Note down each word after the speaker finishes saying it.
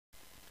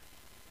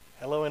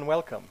Hello and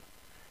welcome.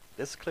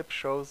 This clip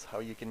shows how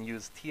you can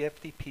use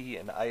TFTP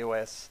in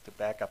iOS to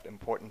back up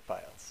important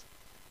files.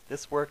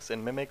 This works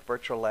in Mimic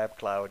Virtual Lab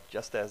Cloud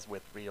just as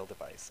with real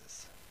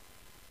devices.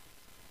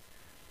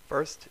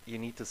 First, you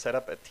need to set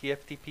up a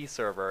TFTP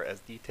server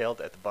as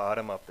detailed at the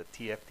bottom of the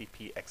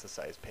TFTP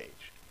exercise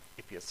page.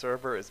 If your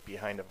server is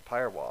behind a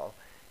firewall,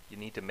 you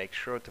need to make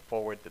sure to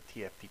forward the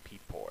TFTP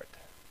port.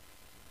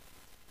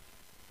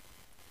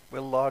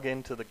 We'll log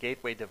into the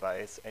gateway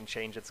device and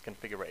change its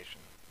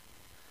configuration.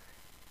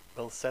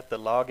 We'll set the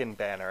login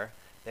banner,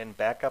 then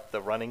back up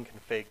the running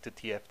config to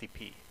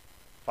TFTP.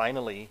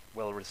 Finally,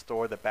 we'll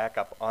restore the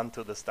backup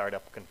onto the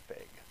startup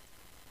config.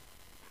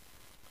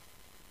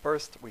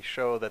 First, we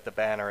show that the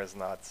banner is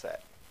not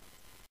set.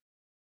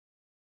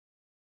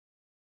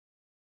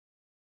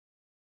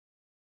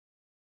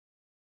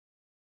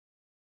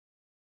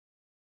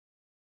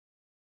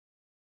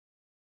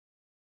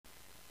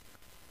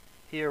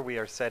 Here we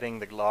are setting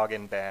the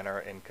login banner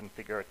in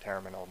configure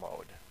terminal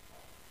mode.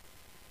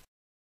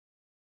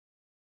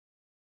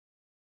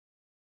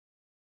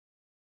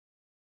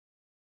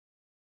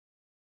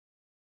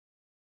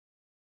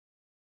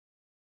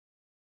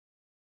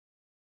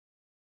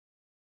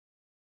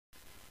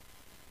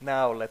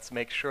 Now let's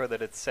make sure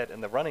that it's set in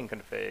the running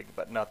config,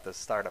 but not the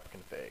startup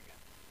config.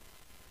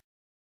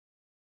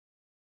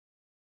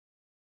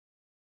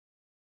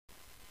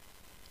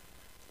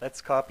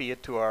 Let's copy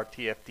it to our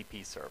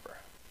TFTP server.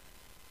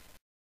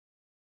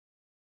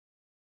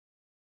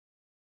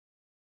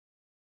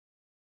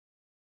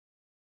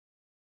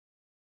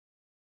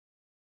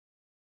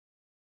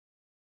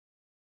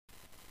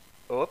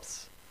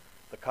 Oops,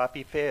 the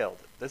copy failed.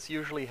 This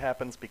usually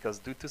happens because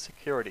due to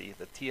security,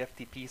 the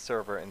TFTP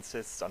server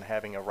insists on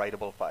having a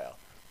writable file.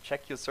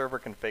 Check your server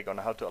config on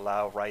how to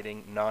allow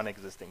writing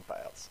non-existing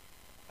files.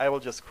 I will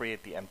just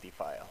create the empty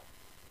file.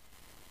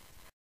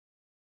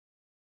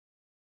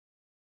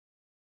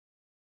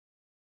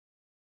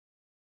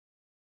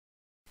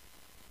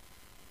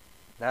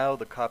 Now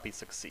the copy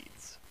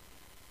succeeds.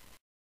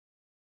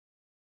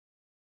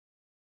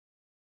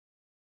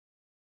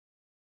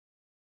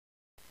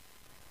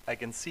 I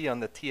can see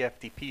on the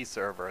TFTP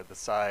server the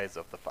size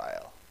of the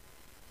file.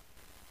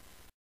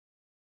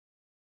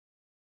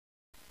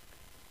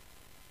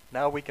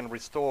 Now we can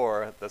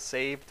restore the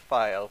saved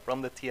file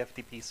from the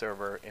TFTP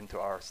server into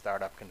our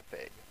startup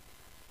config.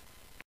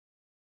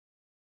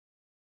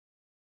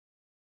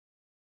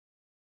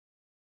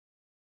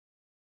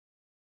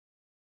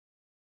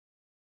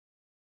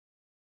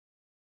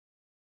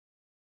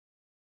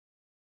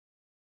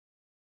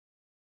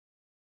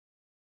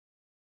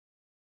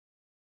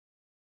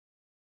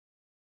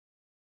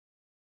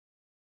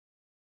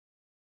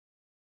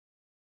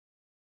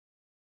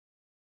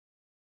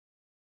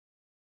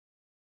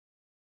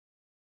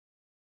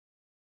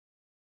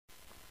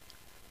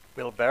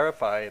 We'll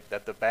verify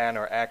that the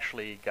banner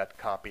actually got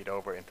copied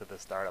over into the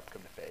startup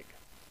config.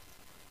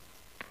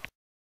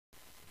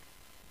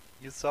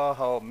 You saw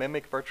how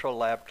Mimic Virtual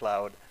Lab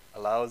Cloud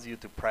allows you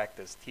to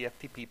practice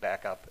TFTP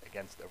backup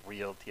against a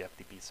real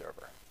TFTP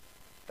server.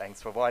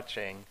 Thanks for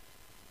watching.